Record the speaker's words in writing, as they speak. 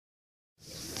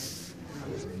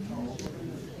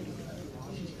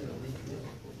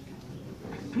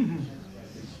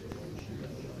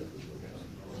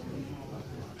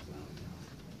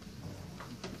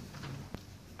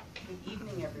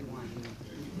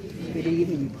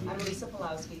evening. I'm Lisa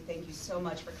Pawlowski. Thank you so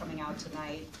much for coming out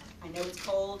tonight. I know it's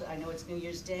cold. I know it's New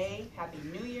Year's Day. Happy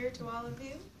New Year to all of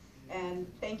you. And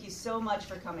thank you so much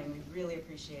for coming. We really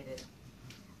appreciate it.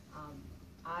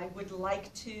 I would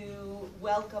like to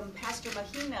welcome Pastor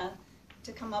Mahina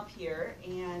to come up here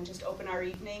and just open our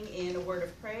evening in a word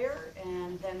of prayer,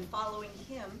 and then following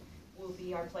him will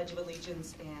be our Pledge of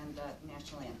Allegiance and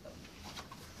National Anthem.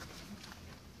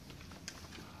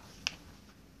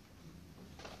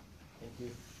 Thank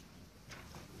you.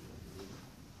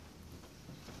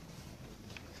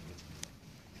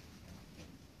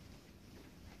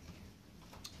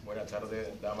 Buenas tardes,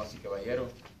 damas y caballeros.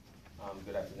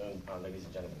 Good afternoon, ladies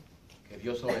and gentlemen. Que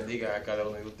Dios os bendiga a cada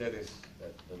uno de ustedes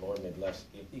That the Lord may bless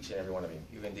each and every one of you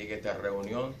y bendiga esta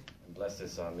reunión and bless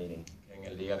this meeting, que en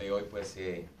el día de hoy pues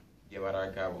se llevará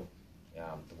a cabo.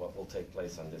 what will take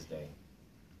place on this day.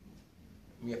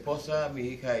 Mi esposa, mi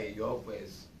hija y yo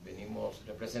pues venimos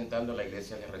representando la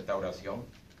Iglesia de Restauración.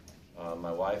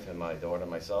 My wife and my daughter and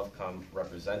myself come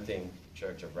representing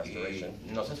Church of Restoration,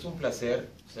 Y nos es un placer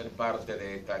ser parte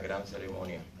de esta gran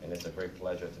ceremonia. and it's a great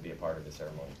pleasure to be a part of the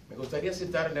ceremony. Me gustaría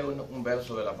citarle un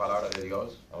verso de la palabra de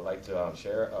Dios I would like to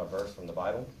share a verse from the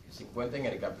Bible. que se encuentra en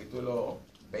el capítulo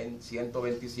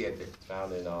 127, It's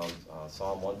found in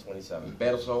Psalm 127,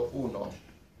 verso 1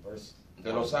 verse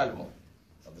de los Salmos.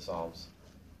 of the Psalms.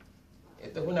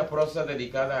 Esta es una prosa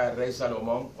dedicada al rey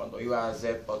Salomón cuando iba a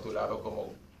ser postulado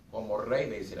como rey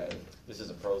de Israel. This is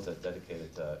a prose that's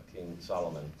dedicated to King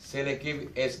Solomon, Se le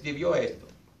escribió esto: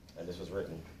 and this was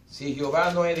written, si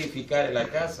Jehová no edificare la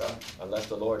casa, unless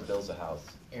the Lord builds a house,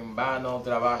 en vano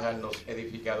trabajan los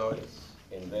edificadores.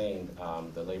 in vain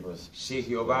the laborers, Si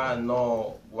Jehová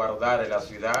no guardare la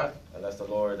ciudad, unless the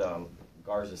Lord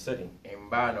guards the city, en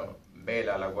vano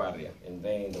vela la guardia. in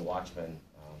vain the watchmen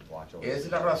watch over. Es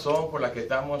la razón por la que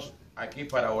estamos aquí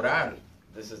para orar,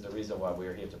 This is the reason why we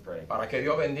are here to pray, para que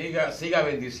Dios siga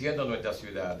bendiciendo nuestras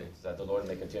ciudades. so that the Lord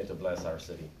may continue to bless our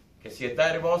city. Que si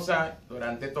está hermosa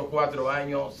durante estos 4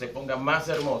 años, se ponga más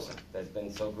hermosa. That's been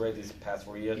so great these past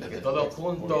 4 years. Y que that todos next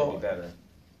 4 years juntos will be better.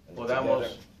 And podamos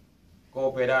together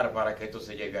cooperar para que esto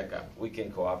se lleve a cabo. we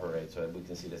can cooperate so that we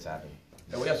can see this happen.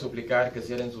 Le voy a suplicar que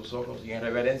cierren sus ojos y en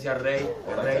reverencia al Rey,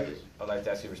 I'd like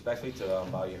to ask you respectfully to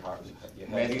bow your heart, your heads and your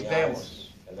Meditemos eyes,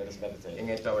 and let us meditate en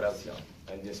esta oración.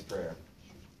 in this prayer.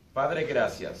 Padre,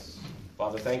 gracias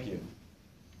Father, thank you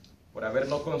por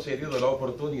habernos concedido la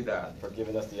oportunidad for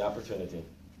giving us the opportunity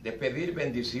de pedir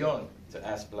bendición to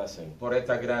ask blessing por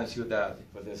esta gran ciudad.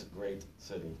 for this great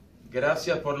city.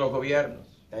 Gracias por los gobiernos,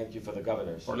 Thank you for the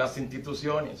governors, por las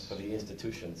instituciones for the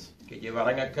institutions que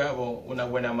llevarán a cabo una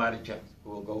buena marcha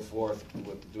who will go forth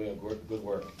with doing a good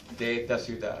work de esta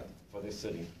ciudad. for this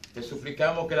city. Te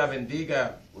suplicamos que la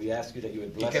bendiga We ask you that you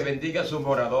would y bless que it, bendiga a sus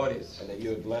moradores, and that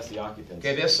you would bless the occupants,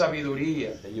 que dé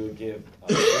sabiduría, that you would give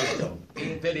wisdom,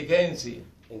 inteligencia,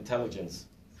 intelligence,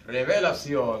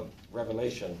 revelación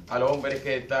revelation al hombre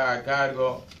que está a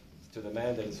cargo to the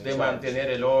man that is in de charge, mantener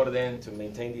el orden, to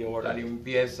maintain the la order,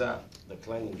 limpieza the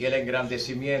cleansing, y el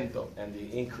engrandecimiento and the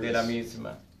de increase la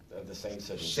misma. of the same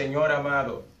city. Señor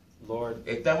amado, Lord,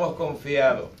 estamos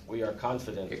confiados we are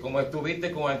confident que como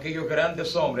estuviste con aquellos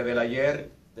grandes hombres del ayer,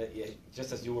 that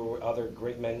just as you were with other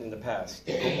great men in the past,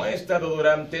 como he estado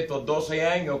durante estos 12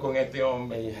 años con este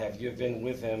hombre, and you've been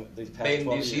with him these past 12 years,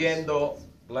 bendiciendo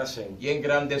blessing y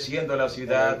engrandeciendo la and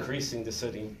ciudad, increasing the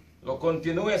city. lo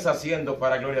continúes haciendo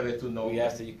para gloria de tu We nombre,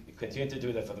 ask that you continue to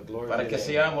do that for the glory para of que your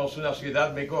name, seamos una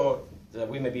ciudad mejor, that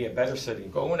we may be a better city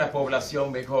con una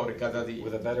población mejor cada día.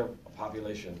 with a better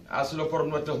population. Hazlo por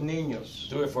nuestros niños,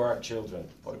 Do it for our children,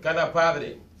 por cada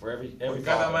padre, for every por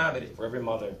cada father, madre, for every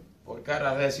mother, por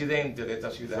cada residente de esta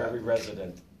for ciudad. every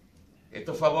resident.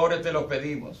 Estos favores te los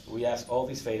pedimos We ask all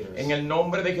these favors en el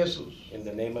nombre de Jesús, in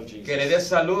the name of que le Jesus, des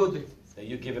salud that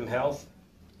you give him health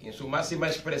en su máxima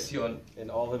expresión in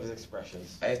all of his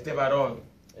expressions, a este varón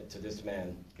and to this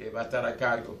man que va a estar a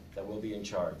cargo that will be in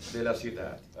charge de la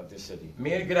ciudad. of this city.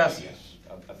 Mil gracias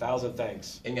A thousand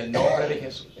thanks en el nombre de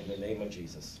Jesús. in the name of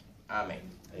Jesus. Amén.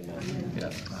 Amen.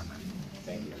 Gracias.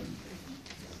 Thank you.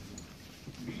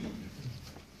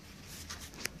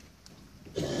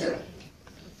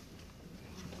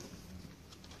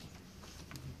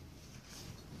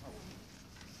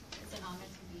 It's an honor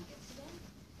to be here today.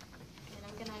 And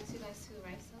I'm going to ask you guys to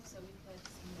rise up so we could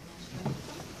sing the national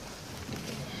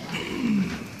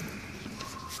anthem.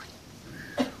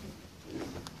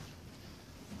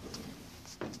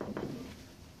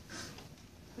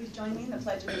 Please join me in the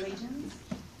Pledge of Allegiance.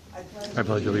 I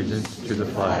pledge allegiance to the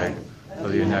flag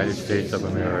of the United States of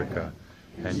America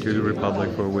and to the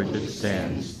republic for which it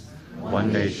stands,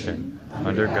 one nation,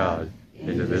 under God,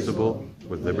 indivisible,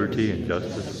 with liberty and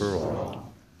justice for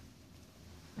all.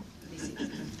 Be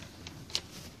seated.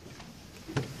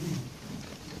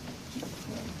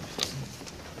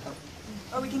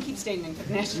 Or we can keep staying in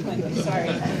national anthem, sorry.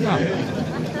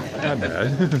 Not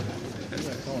bad.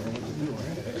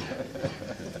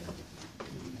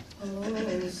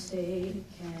 Oh, say,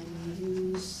 can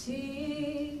you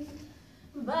see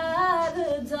by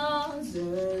the dawn's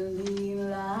early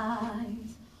light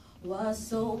what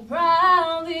so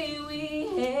proudly we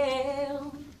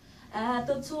hailed at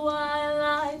the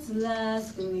twilight's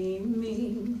last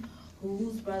gleaming,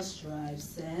 whose bright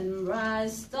stripes and bright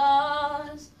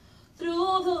stars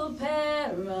through the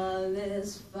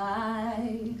perilous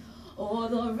fight o'er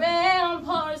the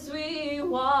ramparts we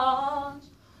watched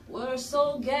were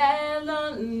so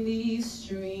gallantly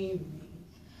streaming,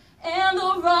 and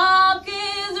the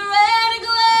rocket's red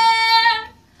glare,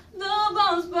 the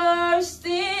bombs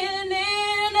bursting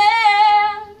in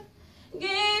air,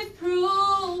 gave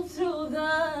proof through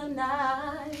the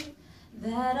night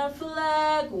that our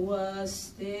flag was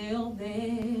still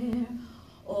there.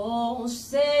 Oh,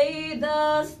 say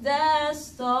does that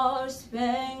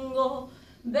star-spangled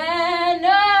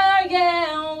banner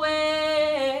yet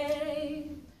wave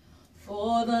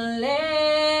for the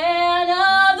land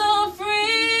of the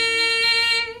free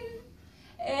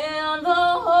and the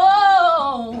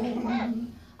home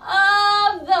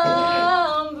of the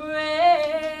brave?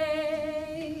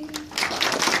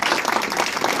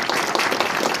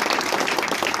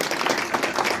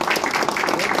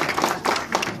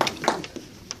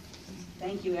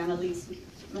 Thank you, Annalise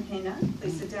Mahena.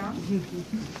 Please sit down.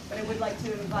 But I would like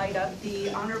to invite up the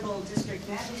Honorable District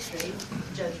Magistrate,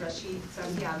 Judge Rashid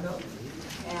Santiago,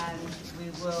 and we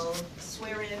will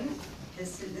swear in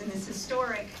this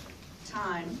historic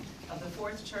time of the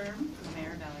fourth term of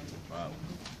Mayor Valentin. Wow.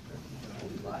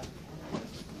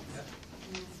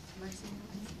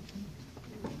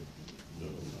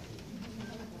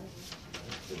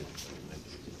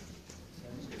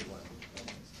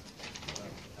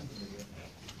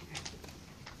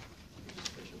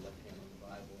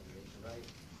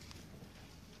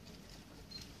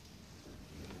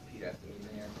 Repeat after me,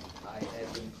 Mayor. I,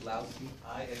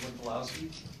 Edwin Pawlowski,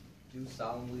 do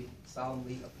solemnly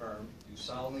affirm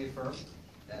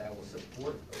that I will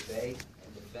support, obey,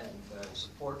 and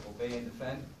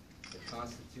defend the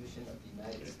Constitution of the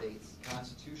United States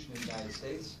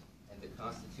and the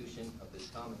Constitution of this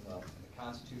Commonwealth,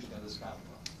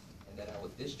 and that I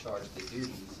will discharge the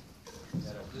duties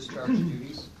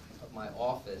of my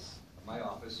office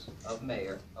of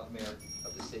Mayor of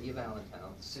the City of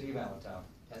Allentown,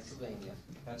 Pennsylvania,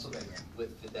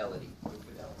 with fidelity.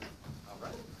 All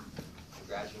right.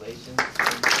 Congratulations.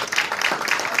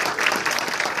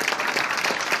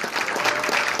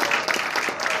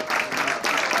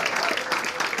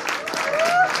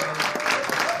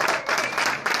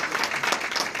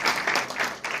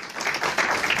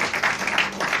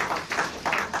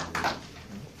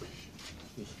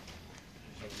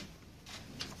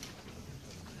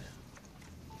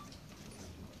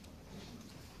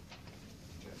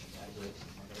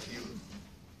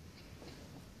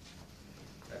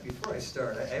 Before I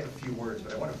start, I have a few words,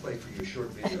 but I want to play for you a short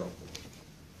video.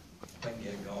 If I can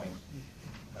get it going.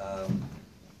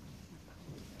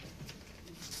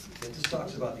 It just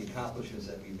talks about the accomplishments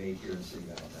that we made here in the City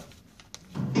of Allentown.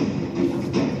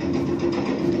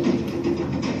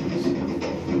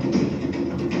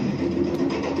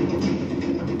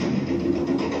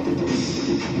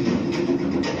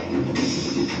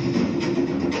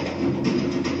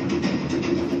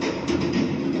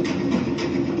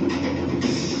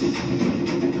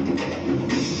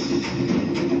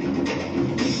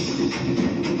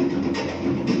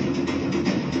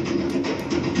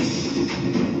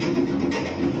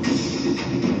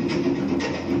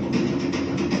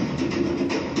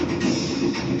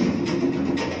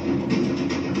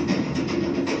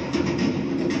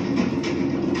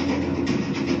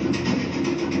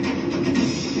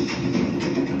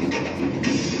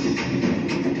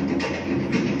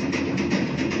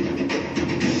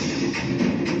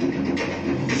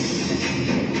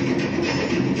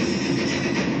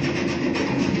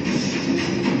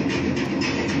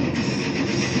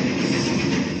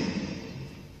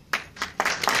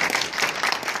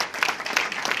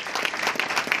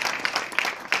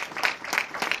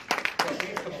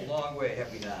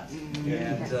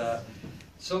 And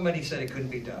so many said it couldn't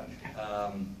be done.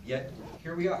 Yet,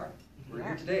 here we are. We're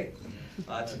here today.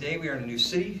 Today we are in a new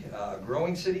city, a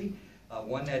growing city,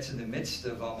 one that's in the midst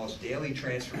of almost daily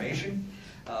transformation.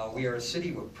 We are a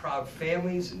city with proud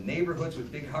families and neighborhoods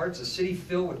with big hearts, a city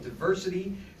filled with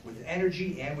diversity, with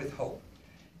energy, and with hope.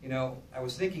 You know, I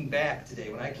was thinking back today,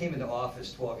 when I came into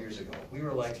office 12 years ago, we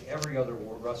were like every other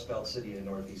Rust Belt city in the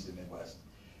Northeast and Midwest.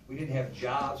 We didn't have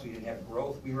jobs, we didn't have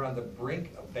growth, we were on the brink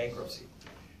of bankruptcy.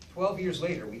 12 years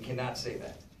later, we cannot say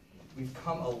that. We've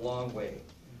come a long way.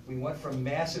 We went from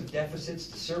massive deficits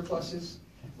to surpluses.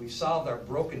 We've solved our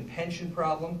broken pension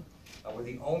problem. We're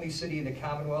the only city in the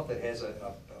Commonwealth that has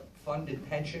a funded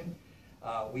pension.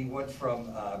 We went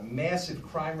from massive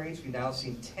crime rates. We've now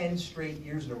seen 10 straight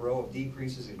years in a row of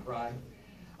decreases in crime.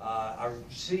 Our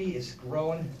city is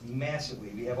growing massively.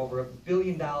 We have over $1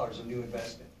 billion of new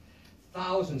investment,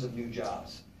 thousands of new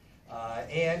jobs.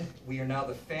 And we are now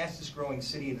the fastest growing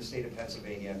city in the state of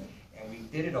Pennsylvania, and we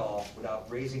did it all without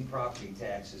raising property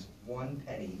taxes 1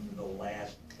 penny for the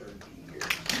last 13 years.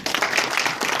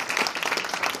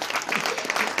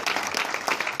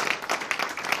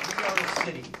 We are a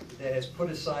city that has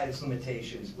put aside its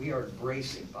limitations. We are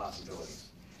embracing possibilities.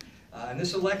 And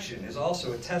this election is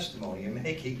also a testimony in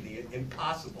making the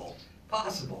impossible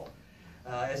possible.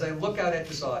 As I look out at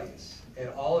this audience, and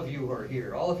all of you who are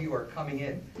here, all of you are coming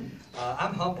in,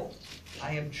 I'm humbled.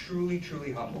 I am truly,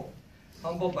 truly humbled.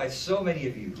 Humbled by so many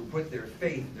of you who put their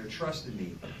faith, their trust in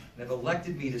me, and have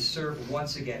elected me to serve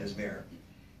once again as mayor.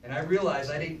 And I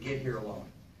realize I didn't get here alone.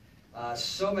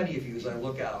 So many of you, as I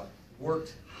look out,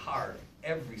 worked hard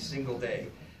every single day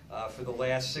for the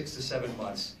last 6 to 7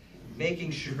 months, making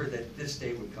sure that this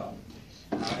day would come.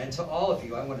 And to all of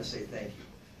you, I want to say thank you.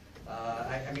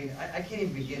 I mean, I can't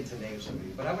even begin to name some of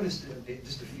you, but I'm going to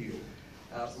just a few.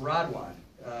 Radwan.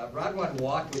 Radwan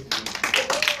walked with me.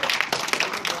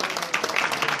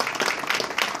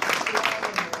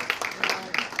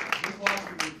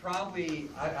 Probably,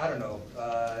 I don't know,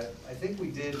 I think we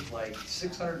did like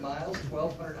 600 miles,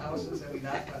 1,200 houses that we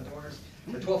knocked on doors,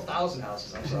 or 12,000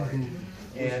 houses, I'm sorry.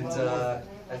 And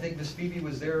I think Miss Phoebe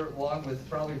was there along with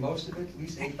probably most of it, at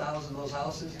least 8,000 of those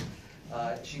houses.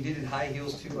 She did in high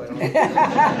heels too, I don't know.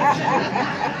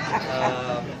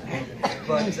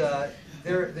 But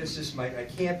there's just my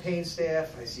campaign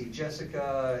staff. I see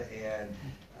Jessica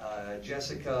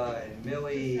and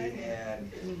Millie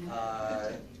and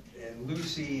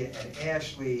Lucy and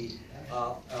Ashley,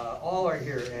 all are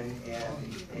here, and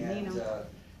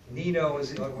Nino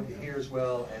is here as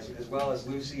well as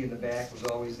Lucy in the back was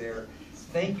always there.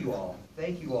 Thank you all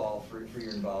for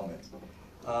your involvement.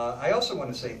 I also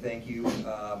want to say thank you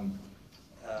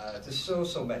to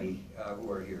so many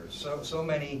who are here, so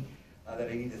many that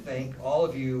I need to thank. All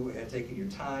of you have taken your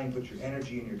time, put your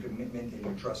energy and your commitment and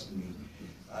your trust in me,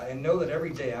 and know that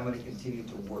every day I'm going to continue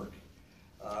to work.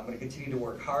 I'm going to continue to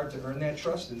work hard to earn that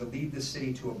trust and to lead this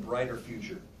city to a brighter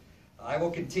future. I will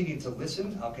continue to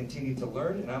listen, I'll continue to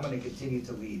learn, and I'm going to continue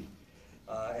to lead.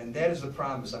 And that is the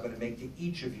promise I'm going to make to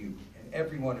each of you and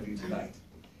every one of you tonight.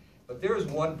 But there is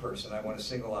one person I want to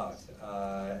single out,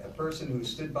 a person who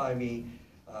stood by me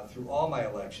through all my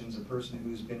elections, a person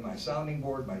who's been my sounding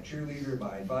board, my cheerleader,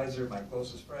 my advisor, my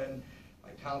closest friend,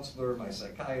 my counselor, my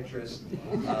psychiatrist,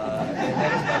 and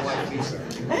that is my wife, Lisa.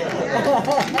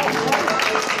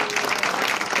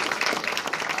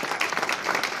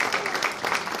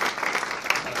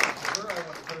 I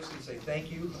want to personally say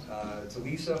thank you to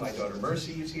Lisa. My daughter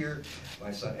Mercy is here,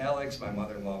 my son Alex, my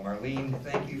mother-in-law Marlene.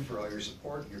 Thank you for all your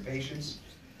support, your patience.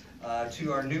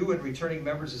 To our new and returning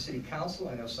members of City Council,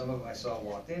 I know some of them I saw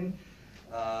walked in.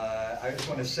 I just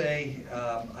want to say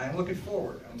I'm looking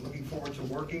forward. I'm looking forward to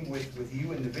working with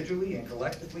you individually and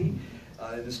collectively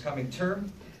in this coming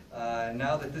term.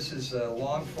 Now that this is a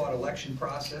long-fought election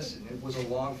process, and it was a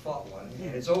long-fought one,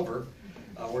 and it's over,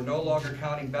 we're no longer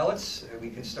counting ballots. We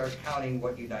can start counting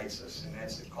what unites us, and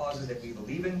that's the causes that we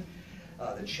believe in,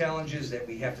 the challenges that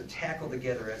we have to tackle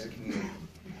together as a community.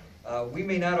 We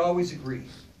may not always agree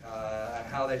on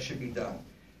how that should be done,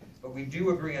 but we do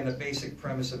agree on the basic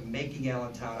premise of making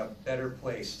Allentown a better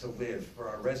place to live for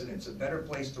our residents, a better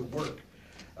place to work,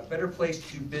 a better place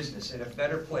to do business, and a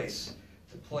better place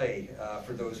to play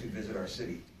for those who visit our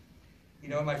city. You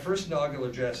know, in my first inaugural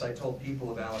address, I told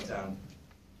people of Allentown,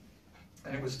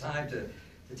 and it was time to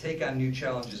take on new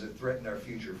challenges that threaten our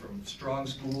future, from strong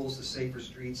schools to safer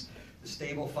streets, to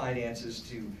stable finances,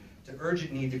 to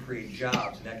urgent need to create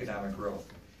jobs and economic growth.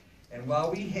 And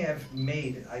while we have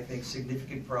made, I think,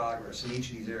 significant progress in each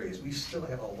of these areas, we still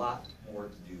have a lot more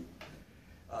to do.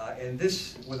 And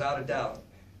this, without a doubt,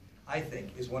 I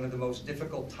think, is one of the most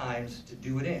difficult times to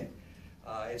do it in.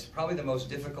 It's probably the most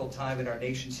difficult time in our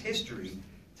nation's history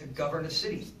to govern a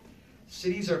city.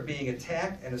 Cities are being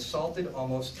attacked and assaulted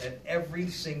almost at every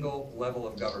single level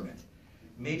of government.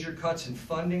 Major cuts in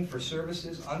funding for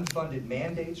services, unfunded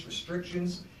mandates,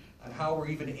 restrictions on how we're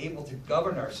even able to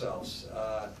govern ourselves,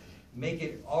 make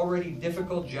it already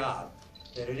difficult job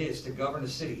that it is to govern a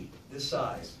city this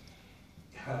size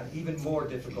even more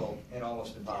difficult and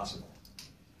almost impossible.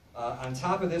 On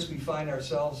top of this, we find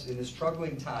ourselves in this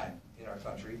troubling time in our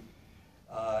country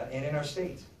and in our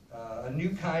state. A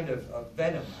new kind of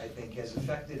venom, I think, has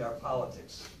affected our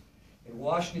politics. In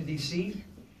Washington, D.C.,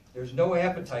 there's no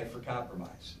appetite for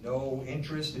compromise, no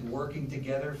interest in working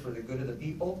together for the good of the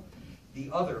people. The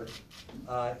other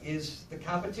is the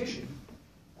competition.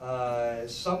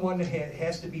 Someone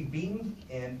has to be beaten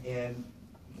and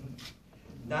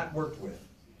not worked with.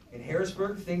 In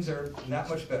Harrisburg, things are not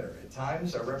much better. At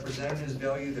times, our representatives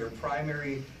value their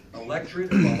primary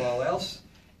electorate above all else,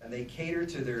 and they cater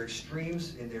to their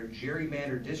extremes in their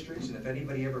gerrymandered districts. And if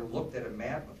anybody ever looked at a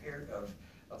map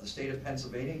of the state of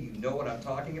Pennsylvania, you know what I'm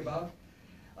talking about.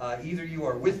 Either you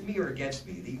are with me or against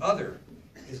me. The other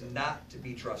is not to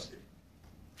be trusted.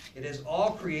 It has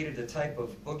all created a type of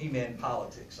boogeyman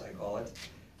politics, I call it,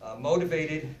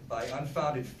 motivated by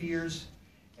unfounded fears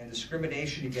and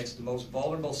discrimination against the most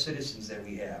vulnerable citizens that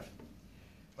we have.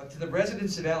 But to the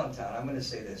residents of Allentown, I'm going to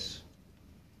say this.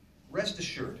 Rest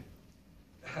assured,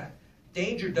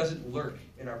 danger doesn't lurk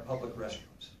in our public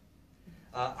restrooms.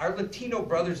 Our Latino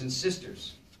brothers and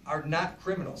sisters are not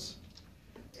criminals.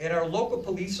 And our local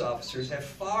police officers have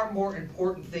far more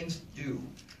important things to do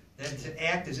than to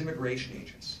act as immigration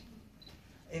agents.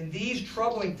 In these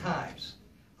troubling times,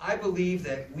 I believe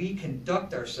that we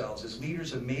conduct ourselves as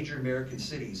leaders of major American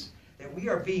cities, that we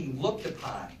are being looked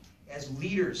upon as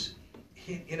leaders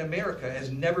in America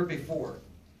as never before.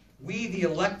 We, the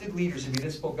elected leaders in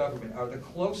municipal government, are the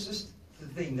closest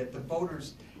thing that the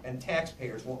voters and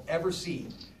taxpayers will ever see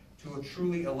to a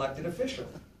truly elected official.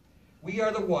 We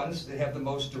are the ones that have the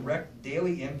most direct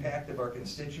daily impact of our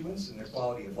constituents and their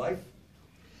quality of life.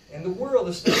 And the world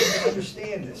is starting to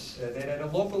understand this, that at a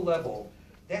local level,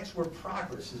 that's where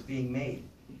progress is being made.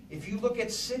 If you look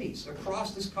at cities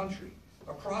across this country,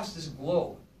 across this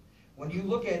globe, when you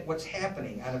look at what's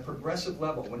happening on a progressive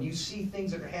level, when you see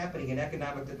things that are happening in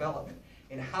economic development,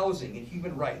 in housing, in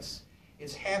human rights,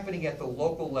 it's happening at the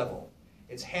local level.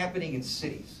 It's happening in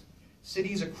cities.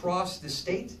 Cities across the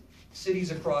state,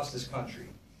 cities across this country.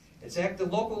 It's at the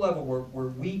local level where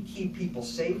we keep people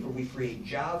safe, where we create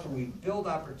jobs, where we build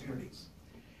opportunities.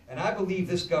 And I believe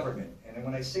this government, and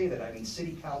when I say that, I mean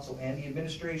City Council and the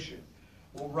administration,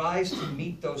 will rise to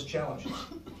meet those challenges.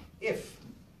 If,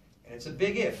 and it's a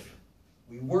big if,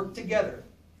 we work together,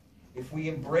 if we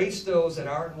embrace those that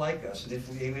aren't like us, and if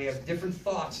we have different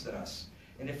thoughts than us,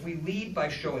 and if we lead by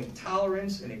showing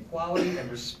tolerance and equality and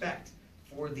respect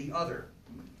for the other,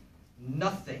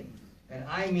 nothing, and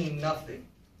I mean nothing,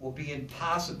 will be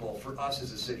impossible for us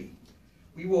as a city.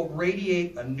 We will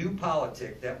radiate a new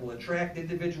politic that will attract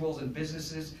individuals and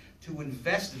businesses to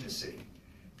invest in the city.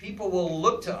 People will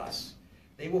look to us.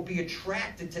 They will be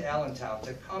attracted to Allentown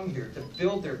to come here, to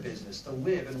build their business, to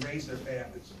live and raise their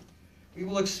families. We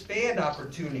will expand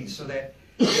opportunities so that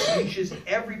it reaches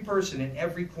every person in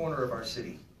every corner of our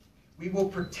city. We will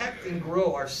protect and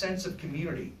grow our sense of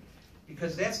community,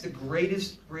 because that's the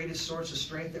greatest source of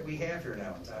strength that we have here in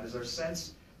Allentown, is our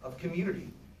sense of community.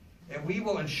 And we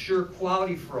will ensure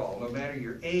quality for all, no matter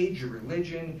your age, your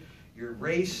religion, your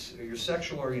race, or your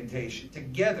sexual orientation.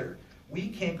 Together, we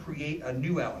can create a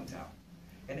new Allentown.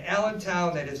 An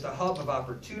Allentown that is the hub of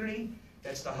opportunity,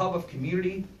 that's the hub of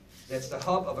community, that's the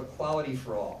hub of equality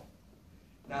for all.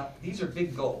 Now, these are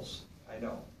big goals, I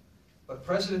know. But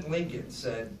President Lincoln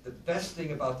said the best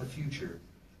thing about the future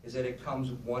is that it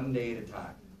comes one day at a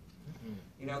time.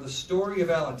 You know, the story of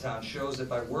Allentown shows that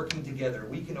by working together,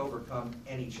 we can overcome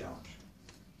any challenge.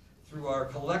 Through our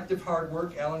collective hard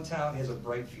work, Allentown has a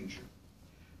bright future.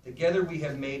 Together, we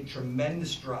have made tremendous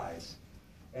strides.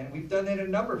 And we've done that in a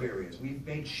number of areas. We've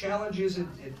made challenges and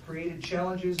created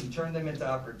challenges and turned them into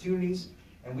opportunities.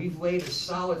 And we've laid a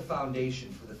solid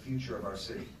foundation for the future of our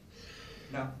city.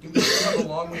 Now, do we still have a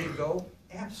long way to go?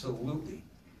 Absolutely.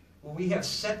 Will we have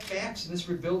setbacks in this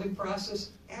rebuilding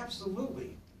process?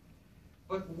 Absolutely.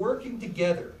 But working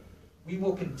together, we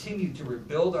will continue to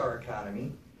rebuild our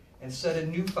economy and set a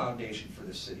new foundation for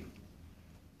the city.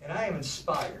 And I am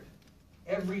inspired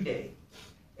every day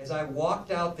as I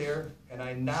walked out there and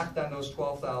I knocked on those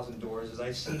 12,000 doors, as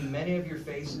I see many of your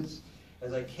faces,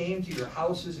 as I came to your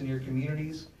houses and your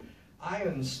communities. I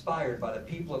am inspired by the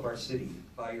people of our city,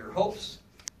 by your hopes,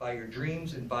 by your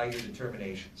dreams, and by your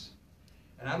determinations.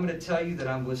 And I'm going to tell you that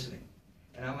I'm listening,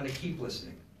 and I'm going to keep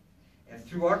listening. And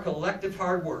through our collective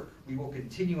hard work, we will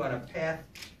continue on a path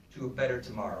to a better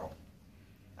tomorrow.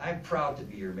 I'm proud to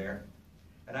be your mayor,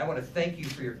 and I want to thank you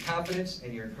for your confidence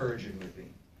and your encouragement with me.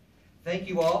 Thank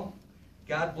you all.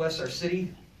 God bless our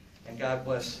city, and God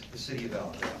bless the city of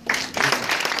Allentown.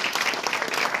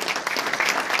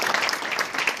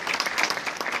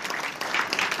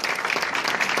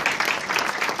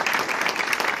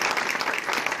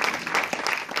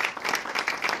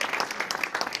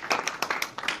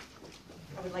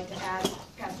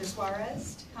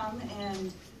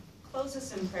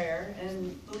 close us in prayer.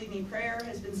 And believe me, prayer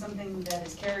has been something that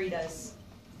has carried us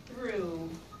through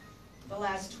the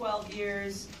last 12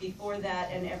 years, before that,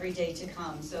 and every day to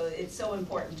come. So it's so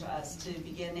important to us to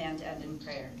begin and end in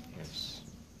prayer. Yes.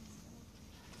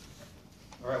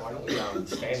 All right, why don't we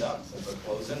stand up since we're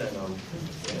closing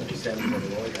and we stand before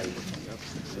the Lord and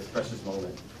this precious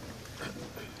moment.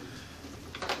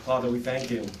 Father, we thank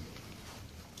you.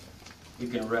 We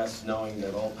can rest knowing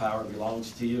that all power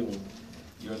belongs to you.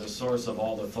 You're the source of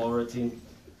all authority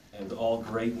and all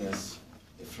greatness.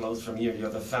 It flows from you. You're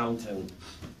the fountain.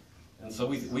 And so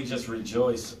we just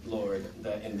rejoice, Lord,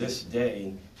 that in this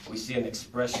day we see an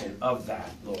expression of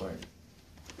that, Lord.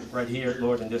 Right here,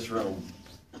 Lord, in this room.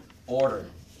 Order,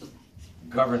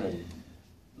 governing,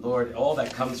 Lord, all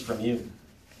that comes from you.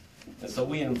 And so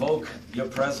we invoke your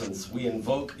presence. We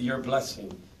invoke your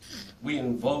blessing. We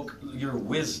invoke your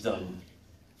wisdom,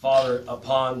 Father,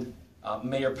 upon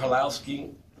Mayor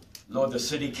Pawlowski, Lord, the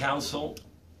city council,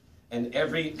 and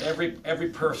every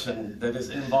person that is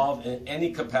involved in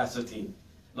any capacity,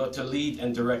 Lord, to lead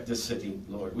and direct the city,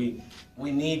 Lord. We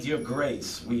need your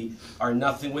grace. We are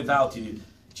nothing without you.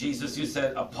 Jesus, you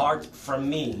said, apart from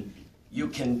me, you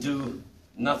can do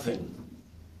nothing.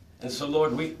 And so,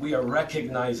 Lord, we are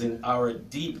recognizing our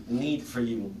deep need for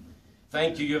you.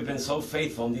 Thank you, you've been so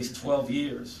faithful in these 12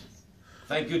 years.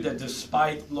 Thank you that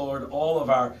despite, Lord, all of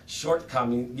our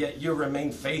shortcomings, yet you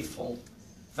remain faithful.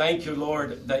 Thank you,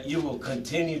 Lord, that you will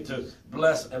continue to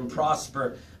bless and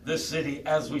prosper this city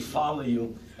as we follow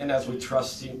you and as we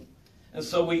trust you. And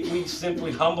so we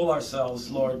simply humble ourselves,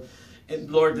 Lord,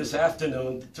 Lord, this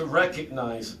afternoon to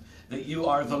recognize that you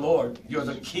are the Lord. You're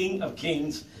the King of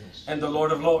Kings and the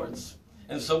Lord of Lords.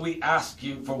 And so we ask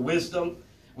you for wisdom.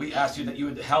 We ask you that you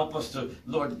would help us to,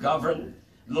 Lord, govern.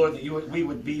 Lord, that we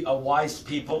would be a wise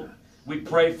people. We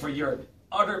pray for your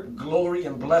utter glory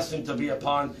and blessing to be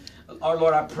upon our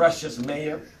Lord, our precious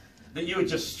mayor, that you would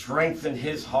just strengthen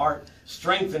his heart,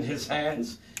 strengthen his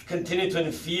hands, continue to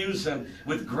infuse him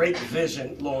with great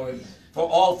vision, Lord, for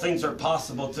all things are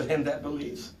possible to him that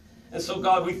believes. And so,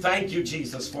 God, we thank you,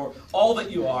 Jesus, for all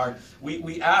that you are.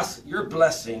 We ask your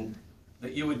blessing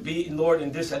that you would be, Lord,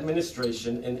 in this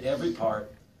administration, in every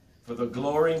part, for the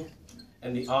glory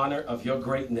and the honor of your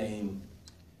great name.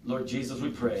 Lord Jesus,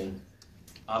 we pray.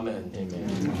 Amen.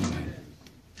 Amen.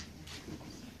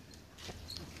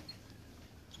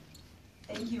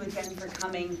 Thank you again for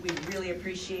coming. We really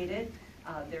appreciate it.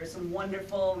 There are some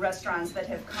wonderful restaurants that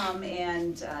have come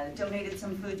and donated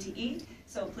some food to eat.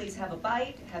 So please have a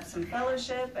bite, have some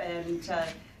fellowship and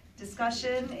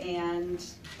discussion, and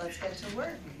let's get to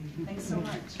work. Thanks so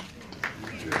much.